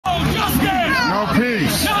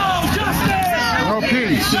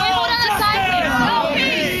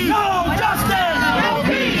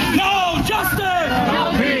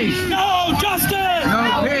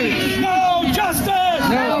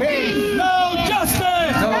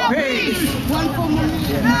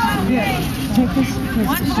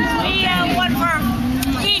one for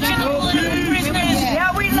each of the political prisoners.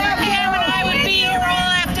 Yeah, we love you. Pam and I would be here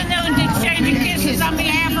all afternoon exchanging kisses on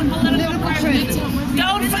behalf of political prisoners.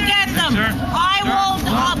 Don't forget them.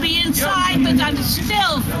 I'll be inside, but I'm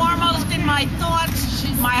still foremost in my thoughts,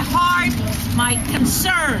 my heart, my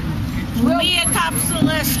concern. Mia tops the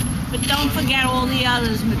list, but don't forget all the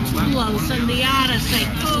others, Matulo, Sundiata,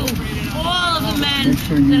 Sekou, all of the men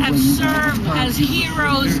that have served as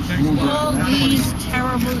heroes all these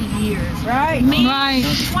terrible years. Right. Me,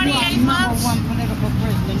 28 months.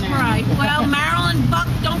 Right. Well, Marilyn Buck,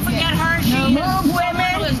 don't forget her. She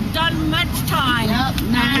has done much time.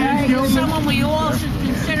 And someone we all should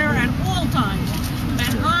consider at all times.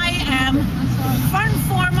 And I am, first and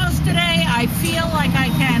foremost today, I feel like I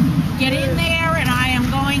can get in there and I am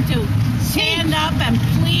going to stand up and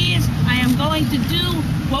please, I am going to do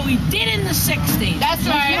what we did in the 60s. That's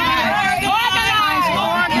right.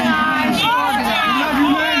 Organize.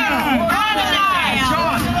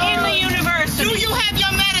 In the university. Do you have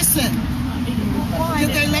your medicine?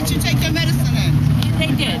 Did they let you take your medicine in? They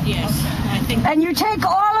did, yes. I think. And you take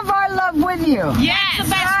all of our love with you. Yes, the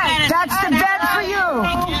best medicine. That's the best for you.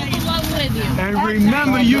 Love with you. And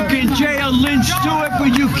remember, you can jail Lynne Stewart,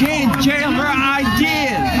 but you can't jail her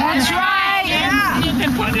ideas. That's right. Yeah. You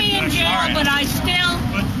can put me in jail, but I still,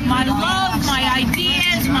 my love, my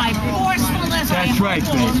ideas, my forcefulness, That's right, I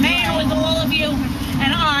will remain with all of you,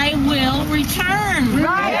 and I will return.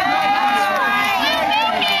 Right.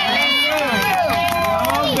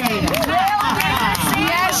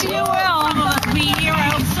 Yes, you will. Some of us be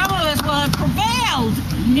heroes. Some of us will have prevailed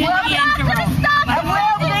in the interim. And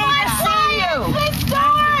we'll be to see you.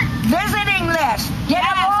 Visiting list. Get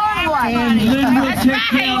them on one. And Lynn will take I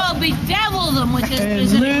care. will bedevil them with this And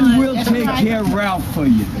visiting Lynn list. will take care of Ralph for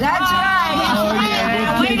you. That's right. Oh,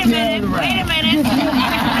 yeah, we'll Wait take a care of minute, Ralph. wait a minute.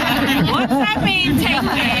 What's that mean, take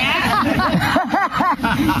care?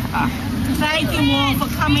 Thank you all for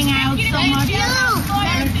coming out so much.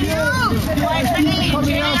 Thank you. Do I send me in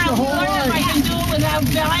jail? I wonder if I can do it without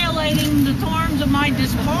violating the terms of my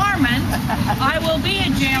disbarment. I will be a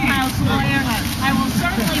jailhouse lawyer. I will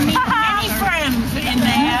certainly meet many friends in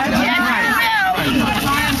there.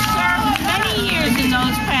 I have served many years in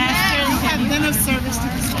those pastures. You have been of service to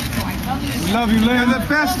this point. We love you, Lynn. You're the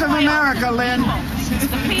best of America, Lynn.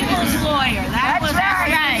 The people's lawyer. That was the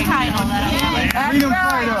title that I wanted. Freedom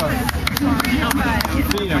fighter.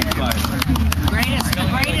 Freedom fighter.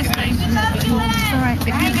 Greatest thing. If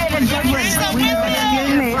you get a difference, excuse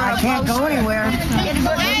me, I can't go anywhere.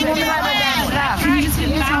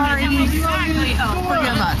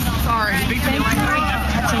 Sorry.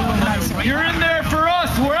 You're in there for us.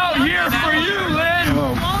 We're out here for you, Lynn.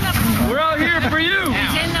 We're out here for you.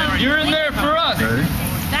 You're in there for us.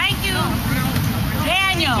 Thank you,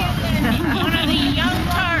 Daniel. One of the young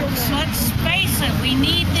Turks. Let's face it, we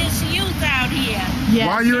need this youth out here. Yes.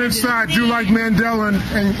 While you're inside, do like Mandela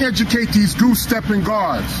and educate these goose-stepping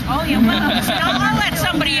guards. Oh, you will? I'll let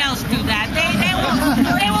somebody else do that.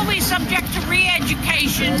 They will be subject to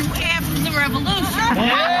re-education after the revolution.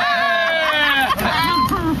 Yeah!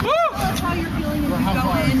 How you're feeling as you go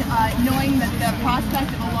in, knowing that the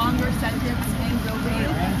prospect of a longer sentence hangs over you?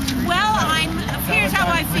 Well, here's how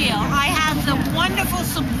I feel. I have the wonderful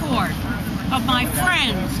support of my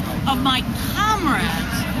friends, of my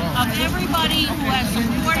comrades, of everybody who has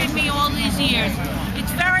supported me all these years.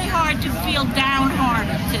 It's very hard to feel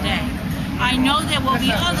downhearted today. I know there will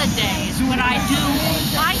be other days when I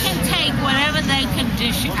can take whatever they can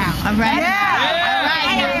dish out. All right.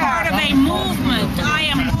 I am part of a movement.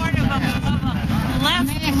 I am part of a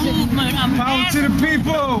left movement, a Power mass to the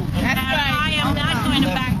people. and I am not going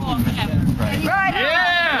to back off ever. Right.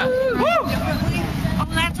 Yeah! Woo! Oh,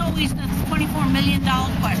 that's always the $24 million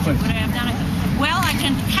question. Would I have done it? Well, I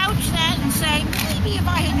can couch that and say, maybe if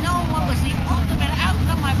I had known what was the ultimate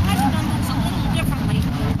outcome, I might have done